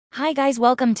Hi guys,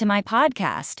 welcome to my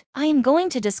podcast. I am going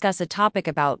to discuss a topic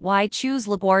about why choose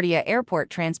LaGuardia airport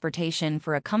transportation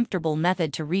for a comfortable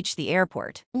method to reach the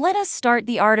airport. Let us start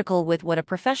the article with what a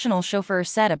professional chauffeur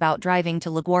said about driving to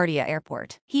LaGuardia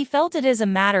airport. He felt it is a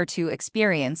matter to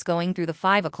experience going through the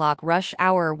 5 o'clock rush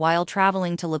hour while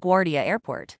traveling to LaGuardia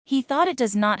airport. He thought it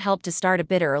does not help to start a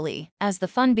bit early, as the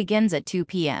fun begins at 2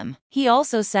 p.m. He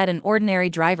also said an ordinary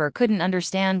driver couldn't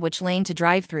understand which lane to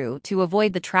drive through to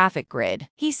avoid the traffic grid.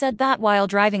 He said that while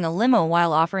driving a limo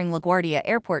while offering LaGuardia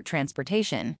airport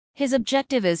transportation, his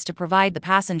objective is to provide the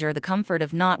passenger the comfort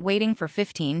of not waiting for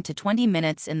 15 to 20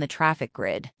 minutes in the traffic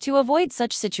grid. To avoid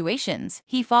such situations,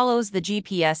 he follows the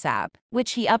GPS app,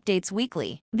 which he updates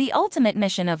weekly. The ultimate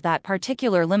mission of that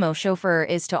particular limo chauffeur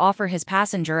is to offer his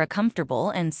passenger a comfortable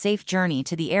and safe journey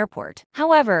to the airport.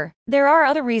 However, there are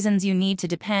other reasons you need to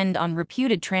depend on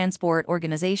reputed transport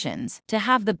organizations to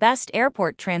have the best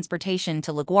airport transportation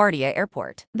to LaGuardia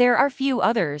Airport. There are few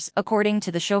others, according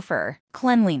to the chauffeur.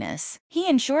 Cleanliness. He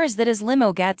ensures that his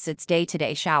limo gets its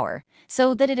day-to-day shower,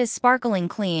 so that it is sparkling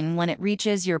clean when it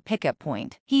reaches your pickup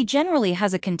point. He generally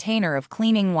has a container of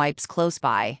cleaning wipes close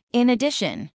by. In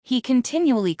addition, he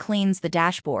continually cleans the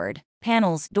dashboard,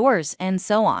 panels, doors, and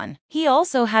so on. He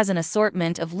also has an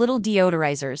assortment of little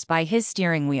deodorizers by his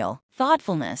steering wheel.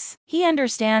 Thoughtfulness. He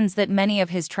understands that many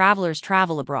of his travelers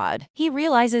travel abroad. He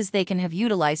realizes they can have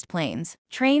utilized planes,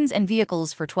 trains, and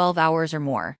vehicles for 12 hours or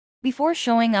more before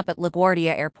showing up at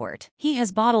LaGuardia Airport. He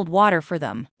has bottled water for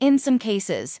them. In some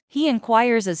cases, he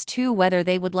inquires as to whether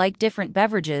they would like different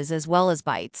beverages as well as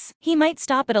bites. He might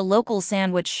stop at a local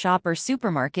sandwich shop or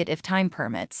supermarket if time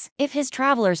permits. If his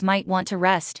travelers might want to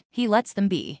rest, he lets them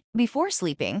be. Before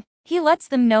sleeping, he lets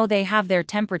them know they have their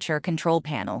temperature control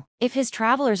panel. If his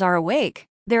travelers are awake,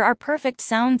 there are perfect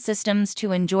sound systems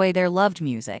to enjoy their loved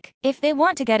music. If they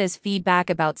want to get his feedback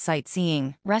about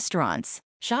sightseeing, restaurants,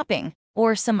 shopping,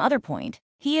 or some other point,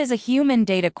 he has a human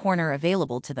data corner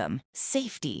available to them.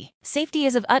 Safety. Safety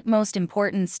is of utmost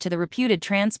importance to the reputed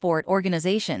transport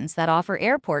organizations that offer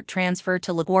airport transfer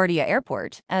to LaGuardia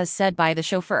Airport, as said by the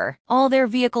chauffeur. All their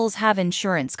vehicles have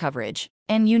insurance coverage,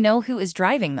 and you know who is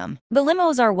driving them. The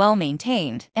limos are well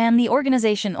maintained, and the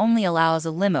organization only allows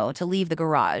a limo to leave the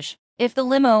garage if the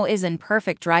limo is in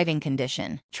perfect driving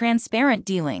condition. Transparent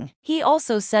dealing. He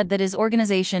also said that his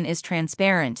organization is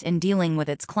transparent in dealing with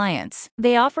its clients.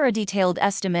 They offer a detailed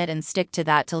estimate and stick to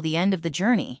that till the end of the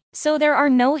journey, so there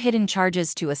are no hidden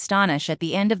charges to astonish at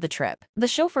the end of the trip. The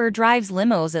chauffeur drives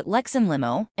limos at Lexan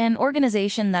Limo, an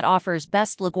organization that offers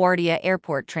best LaGuardia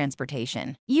airport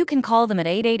transportation. You can call them at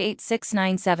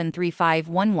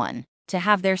 888-697-3511. to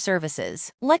have their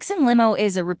services. Lexan Limo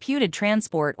is a reputed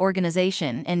transport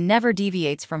organization and never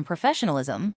deviates from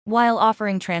professionalism while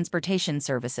offering transportation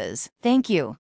services. Thank you.